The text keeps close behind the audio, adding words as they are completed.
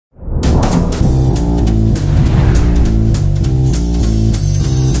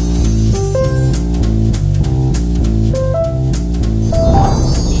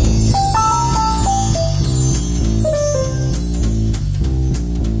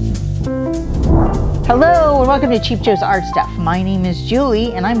welcome to Cheap Joe's Art Stuff. My name is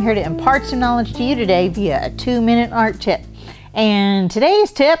Julie and I'm here to impart some knowledge to you today via a 2-minute art tip. And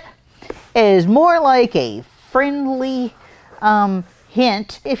today's tip is more like a friendly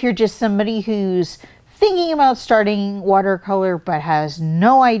hint if you're just somebody who's thinking about starting watercolor but has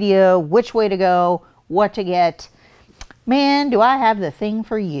no idea which way to go, what to get. Man, do I have the thing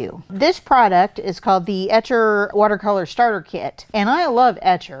for you. This product is called the Etchr Watercolor Starter Kit. And I love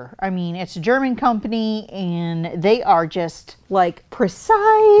Etchr. I mean, it's a German company and they are just like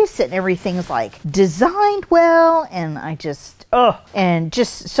precise and everything's like designed well. And I just, and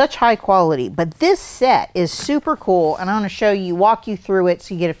just such high quality. But this set is super cool and I'm going to walk you through it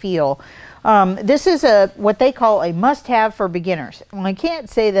so you get a feel. This is what they call a must-have for beginners. Well, I can't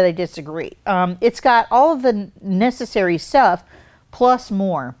say that I disagree. It's got all of the necessary stuff plus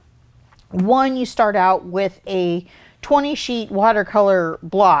more. One, you start out with a 20-sheet watercolor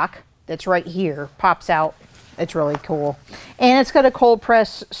block that's right here, pops out. It's really cool. And it's got a cold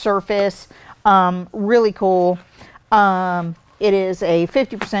press surface, really cool. It is a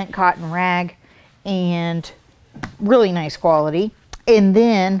 50% cotton rag and really nice quality. And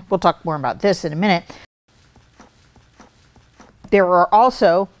then, we'll talk more about this in a minute. There are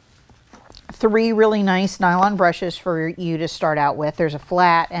also 3 really nice nylon brushes for you to start out with. There's a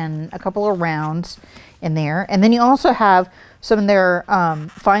flat and a couple of rounds in there. And then you also have some of their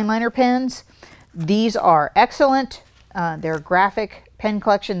fine liner pens. These are excellent. They're a graphic pen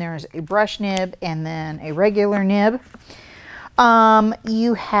collection. There's a brush nib and then a regular nib.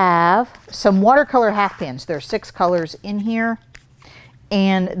 You have some watercolor half pens. There are 6 colors in here.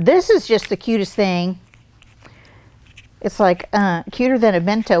 And this is just the cutest thing. It's like cuter than a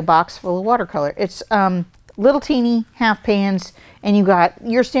bento box full of watercolor. It's little teeny half pans and you got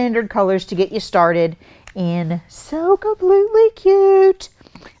your standard colors to get you started. And so completely cute.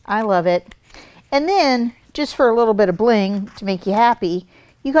 I love it. And then just for a little bit of bling to make you happy,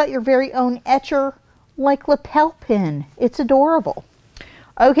 you got your very own Etchr like lapel pin. It's adorable.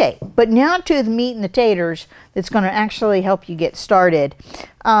 Okay, but now to the meat and the taters that's going to actually help you get started.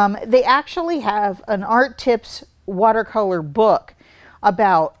 They actually have an art tips watercolor book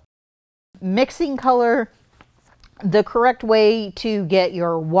about mixing color, the correct way to get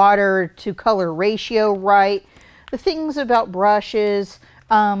your water to color ratio right, the things about brushes,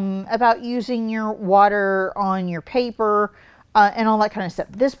 about using your water on your paper, and all that kind of stuff.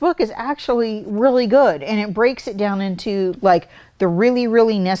 This book is actually really good and it breaks it down into like the really,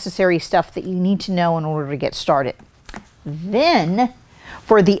 really necessary stuff that you need to know in order to get started. Then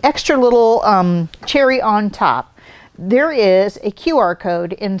for the extra little cherry on top, there is a QR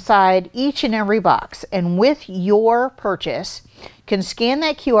code inside each and every box. And with your purchase, you can scan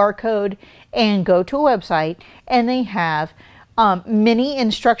that QR code and go to a website and they have many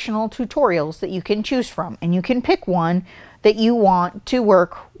instructional tutorials that you can choose from. And you can pick one that you want to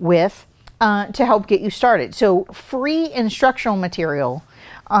work with to help get you started. So free instructional material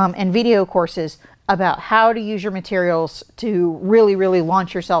and video courses about how to use your materials to really, really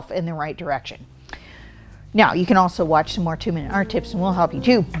launch yourself in the right direction. Now, you can also watch some more 2-minute art tips and we'll help you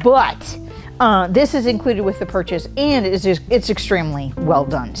too, but this is included with the purchase and it's extremely well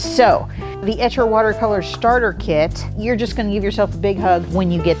done. So the Etchr Watercolor Starter Kit, you're just going to give yourself a big hug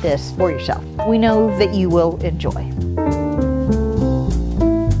when you get this for yourself. We know that you will enjoy.